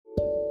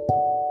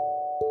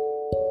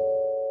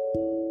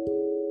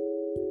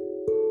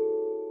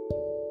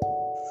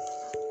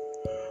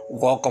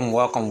Welcome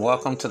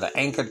to the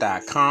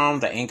Anchor.com,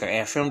 the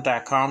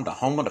AnchorFM.com, the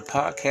home of the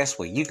podcast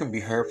where you can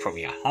be heard from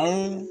your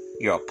home,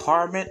 your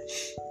apartment,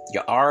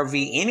 your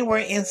RV, anywhere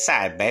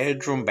inside,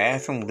 bedroom,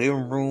 bathroom,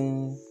 living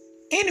room,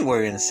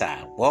 anywhere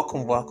inside.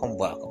 Welcome.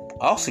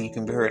 Also, you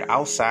can be heard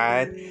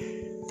outside,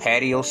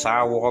 patio,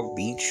 sidewalk,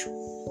 beach,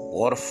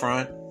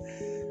 waterfront,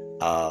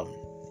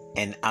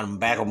 and on the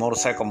back of a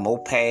motorcycle,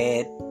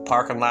 moped,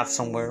 parking lot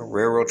somewhere,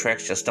 railroad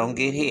tracks. Just don't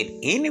get hit.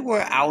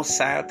 Anywhere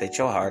outside that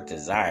your heart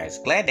desires.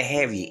 Glad to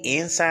have you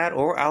inside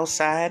or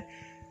outside.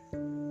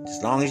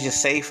 As long as you're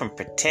safe and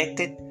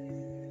protected,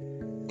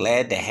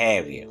 glad to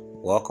have you.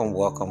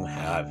 Welcome,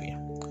 have you.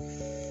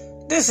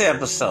 This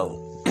episode,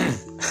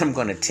 I'm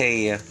going to tell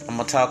you, I'm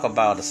going to talk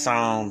about a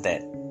song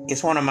that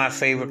it's one of my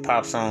favorite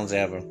pop songs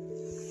ever.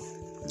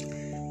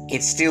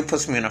 It still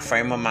puts me in a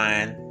frame of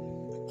mind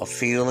of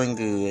feeling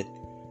good.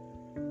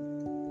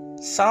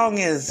 Song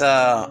is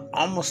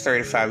almost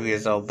 35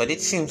 years old, but it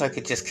seems like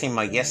it just came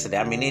out yesterday.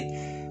 I mean,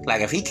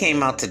 if he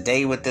came out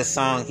today with this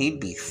song,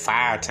 he'd be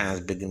 5 times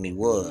bigger than he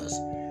was.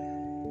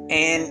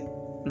 And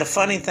the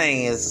funny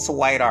thing is, it's a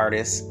white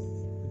artist,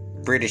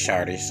 British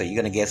artist, so you're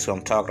going to guess who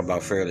I'm talking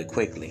about fairly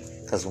quickly.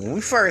 Because when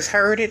we first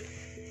heard it,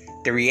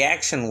 the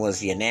reaction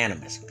was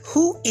unanimous.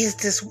 Who is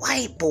this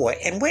white boy?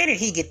 And where did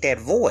he get that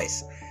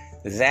voice?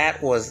 That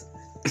was...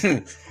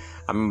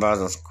 I remember I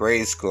was in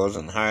grade school, I was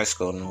in high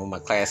school, and when my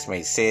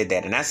classmates said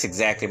that, and that's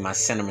exactly my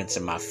sentiments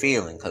and my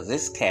feeling, because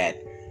this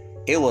cat,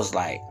 it was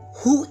like,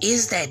 who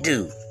is that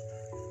dude?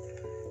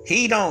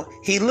 He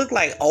looked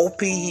like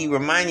Opie. He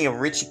reminded me of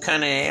Richie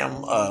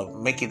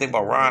Cunningham, make you think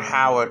about Ron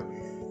Howard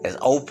as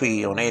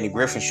Opie on Andy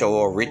Griffin Show,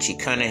 or Richie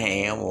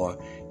Cunningham, or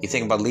you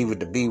think about Leave It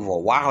to Beaver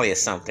or Wally or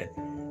something,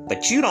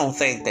 but you don't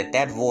think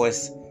that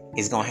voice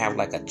is going to have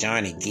like a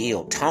Johnny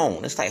Gill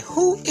tone. It's like,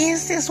 who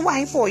is this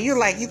white boy? You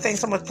think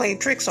someone's playing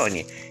tricks on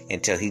you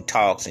until he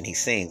talks and he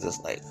sings. It's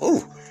like,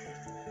 ooh.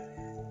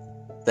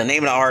 The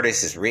name of the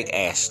artist is Rick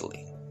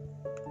Astley.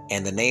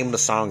 And the name of the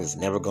song is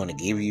Never Gonna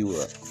Give You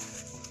Up.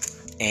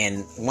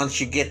 And once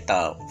you get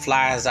the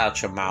flies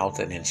out your mouth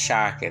and in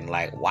shock and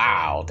like,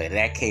 wow,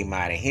 that came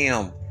out of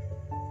him.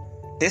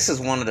 This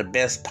is one of the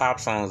best pop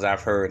songs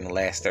I've heard in the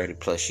last 30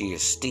 plus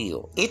years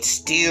still. It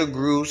still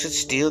grooves, it's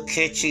still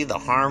catchy, the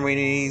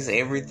harmonies,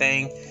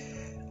 everything.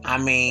 I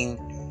mean,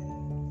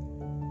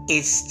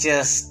 it's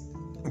just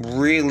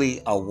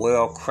really a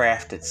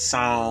well-crafted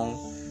song.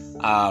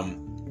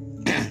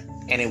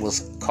 And it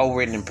was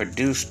co-written and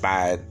produced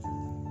by,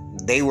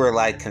 they were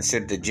like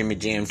considered the Jimmy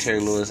Jam, Terry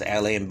Lewis,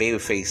 Astley, and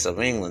Babyface of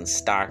England,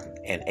 Stock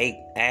and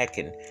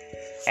Aitken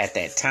at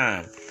that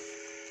time.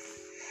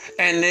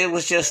 And it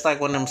was just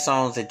like one of them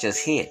songs that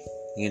just hit.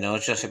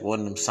 It's just like one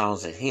of them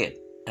songs that hit.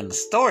 And the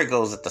story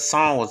goes that the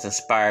song was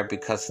inspired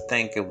because I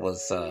think it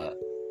was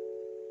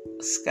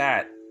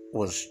Scott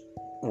was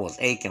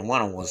Aiken.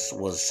 One of them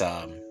was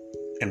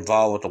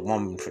involved with a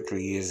woman for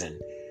 3 years,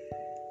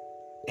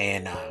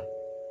 and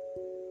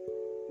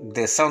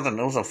there's something.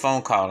 There was a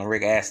phone call, and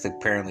Rick Astley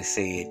apparently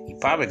said, "You're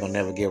probably gonna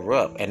never give her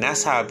up," and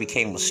that's how it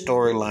became a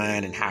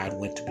storyline and how it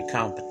went to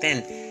become. But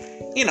then,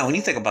 when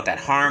you think about that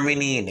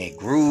harmony and that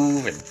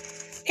groove, and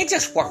it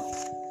just worked.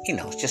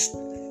 It's just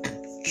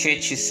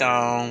catchy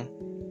song,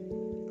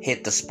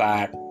 hit the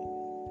spot,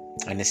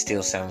 and it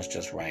still sounds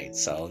just right.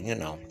 So,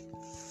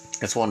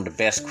 it's one of the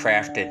best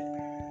crafted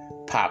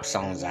pop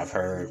songs I've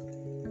heard,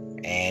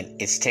 and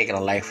it's taken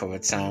a life of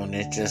its own.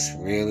 It just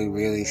really,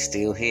 really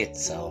still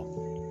hits. So,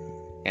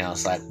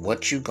 it's like,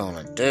 what you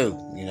gonna do?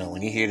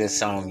 When you hear this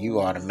song, you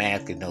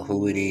automatically know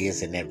who it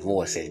is, and that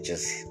voice,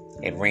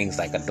 it rings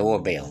like a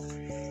doorbell.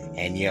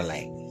 And you're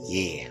like,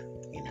 yeah,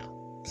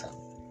 so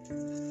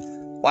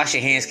wash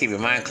your hands, keep your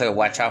mind clear,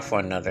 watch out for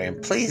another,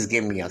 and please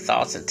give me your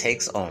thoughts and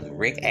takes on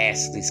Rick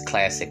Astley's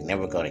classic,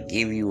 Never Gonna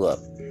Give You Up.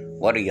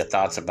 What are your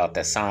thoughts about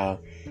that song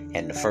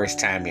and the first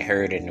time you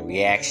heard it and the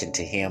reaction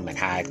to him and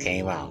how it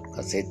came out?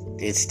 Because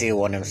it's still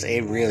one of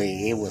them,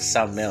 it was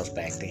something else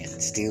back then.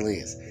 It still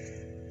is.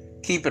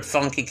 Keep it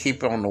funky,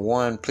 keep it on the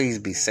one. Please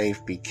be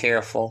safe, be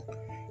careful.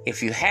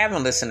 If you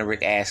haven't listened to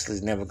Rick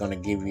Astley's Never Gonna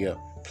Give You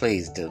Up,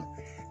 please do.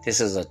 This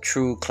is a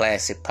true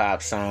classic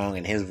pop song,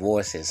 and his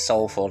voice is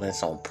soulful and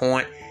it's on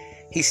point.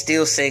 He's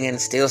still singing,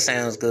 still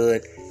sounds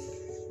good.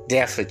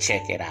 Definitely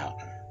check it out.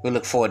 We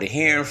look forward to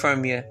hearing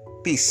from you.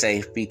 Be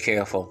safe, be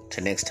careful.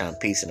 Till next time,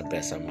 peace and the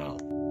best. I'm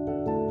out.